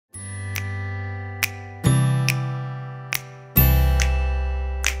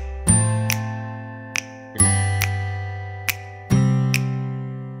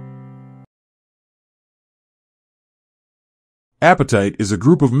Apatite is a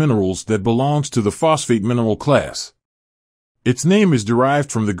group of minerals that belongs to the phosphate mineral class. Its name is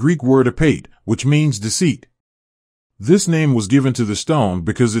derived from the Greek word apate, which means deceit. This name was given to the stone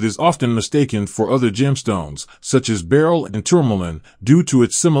because it is often mistaken for other gemstones, such as beryl and tourmaline, due to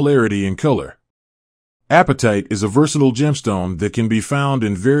its similarity in color. Apatite is a versatile gemstone that can be found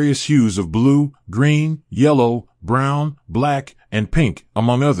in various hues of blue, green, yellow, brown, black, and pink,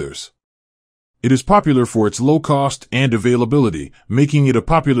 among others. It is popular for its low cost and availability, making it a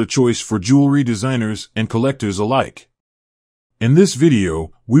popular choice for jewelry designers and collectors alike. In this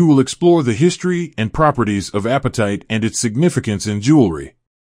video, we will explore the history and properties of apatite and its significance in jewelry.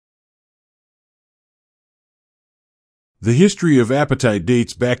 The history of apatite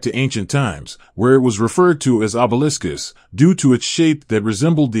dates back to ancient times, where it was referred to as obeliscus, due to its shape that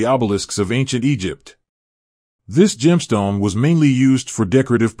resembled the obelisks of ancient Egypt. This gemstone was mainly used for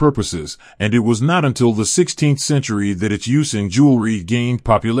decorative purposes, and it was not until the 16th century that its use in jewelry gained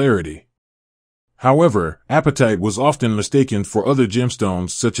popularity. However, apatite was often mistaken for other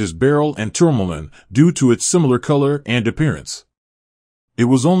gemstones such as beryl and tourmaline due to its similar color and appearance. It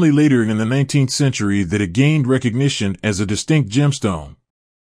was only later in the 19th century that it gained recognition as a distinct gemstone.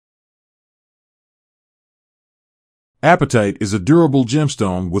 Apatite is a durable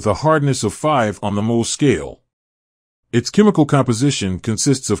gemstone with a hardness of 5 on the Mohs scale. Its chemical composition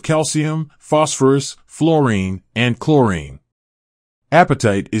consists of calcium, phosphorus, fluorine, and chlorine.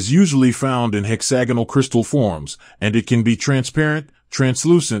 Apatite is usually found in hexagonal crystal forms, and it can be transparent,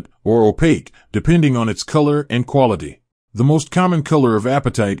 translucent, or opaque, depending on its color and quality. The most common color of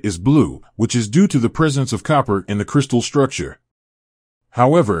apatite is blue, which is due to the presence of copper in the crystal structure.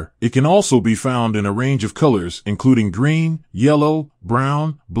 However, it can also be found in a range of colors including green, yellow,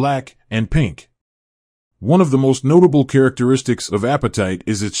 brown, black, and pink. One of the most notable characteristics of apatite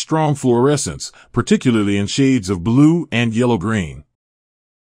is its strong fluorescence, particularly in shades of blue and yellow-green.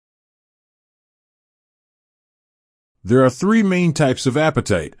 There are 3 main types of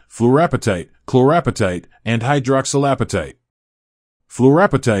apatite: fluorapatite, chlorapatite, and hydroxylapatite.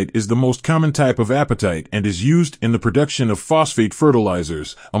 Fluorapatite is the most common type of apatite and is used in the production of phosphate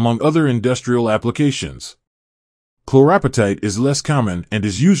fertilizers, among other industrial applications. Chlorapatite is less common and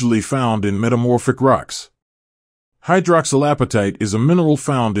is usually found in metamorphic rocks. Hydroxylapatite is a mineral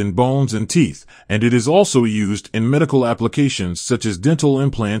found in bones and teeth, and it is also used in medical applications such as dental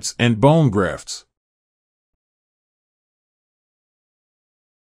implants and bone grafts.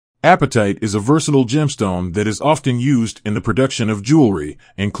 Apatite is a versatile gemstone that is often used in the production of jewelry,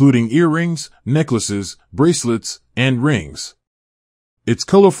 including earrings, necklaces, bracelets, and rings. Its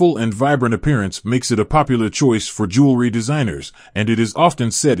colorful and vibrant appearance makes it a popular choice for jewelry designers, and it is often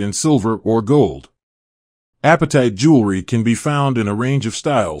set in silver or gold. Apatite jewelry can be found in a range of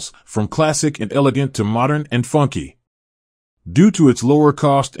styles, from classic and elegant to modern and funky. Due to its lower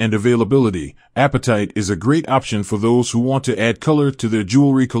cost and availability, apatite is a great option for those who want to add color to their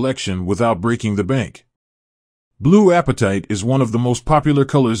jewelry collection without breaking the bank. Blue apatite is one of the most popular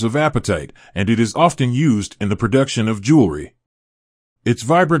colors of apatite, and it is often used in the production of jewelry. Its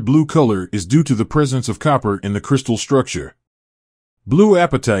vibrant blue color is due to the presence of copper in the crystal structure. Blue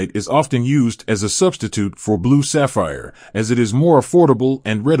apatite is often used as a substitute for blue sapphire, as it is more affordable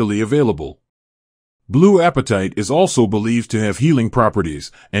and readily available. Blue apatite is also believed to have healing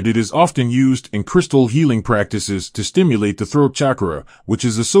properties, and it is often used in crystal healing practices to stimulate the throat chakra, which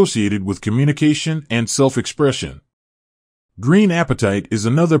is associated with communication and self-expression. Green apatite is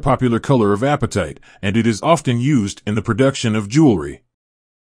another popular color of apatite, and it is often used in the production of jewelry.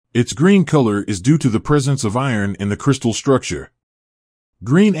 Its green color is due to the presence of iron in the crystal structure.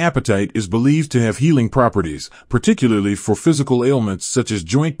 Green apatite is believed to have healing properties, particularly for physical ailments such as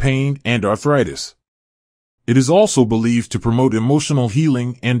joint pain and arthritis. It is also believed to promote emotional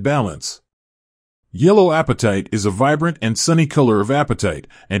healing and balance. Yellow apatite is a vibrant and sunny color of apatite,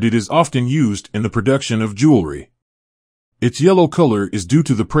 and it is often used in the production of jewelry. Its yellow color is due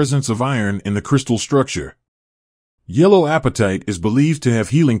to the presence of iron in the crystal structure. Yellow apatite is believed to have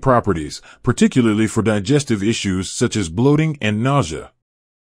healing properties, particularly for digestive issues such as bloating and nausea.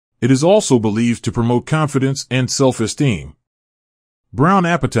 It is also believed to promote confidence and self-esteem. Brown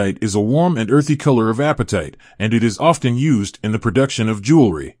apatite is a warm and earthy color of apatite, and it is often used in the production of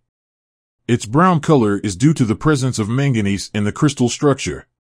jewelry. Its brown color is due to the presence of manganese in the crystal structure.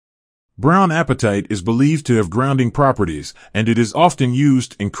 Brown apatite is believed to have grounding properties, and it is often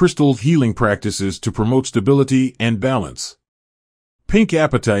used in crystal healing practices to promote stability and balance. Pink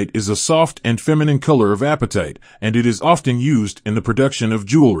apatite is a soft and feminine color of apatite, and it is often used in the production of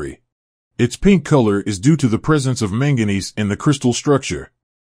jewelry. Its pink color is due to the presence of manganese in the crystal structure.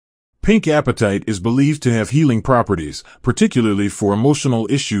 Pink apatite is believed to have healing properties, particularly for emotional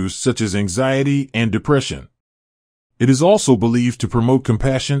issues such as anxiety and depression. It is also believed to promote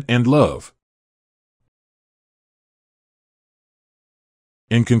compassion and love.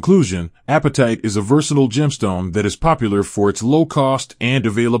 In conclusion, apatite is a versatile gemstone that is popular for its low cost and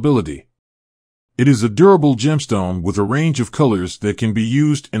availability. It is a durable gemstone with a range of colors that can be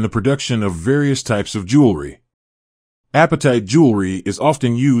used in the production of various types of jewelry. Apatite jewelry is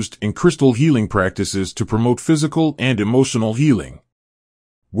often used in crystal healing practices to promote physical and emotional healing.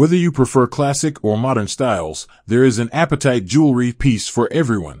 Whether you prefer classic or modern styles, there is an apatite jewelry piece for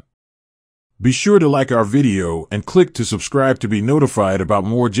everyone. Be sure to like our video and click to subscribe to be notified about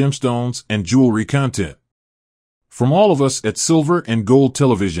more gemstones and jewelry content. From all of us at Silver and Gold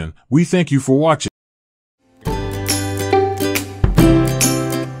Television, we thank you for watching.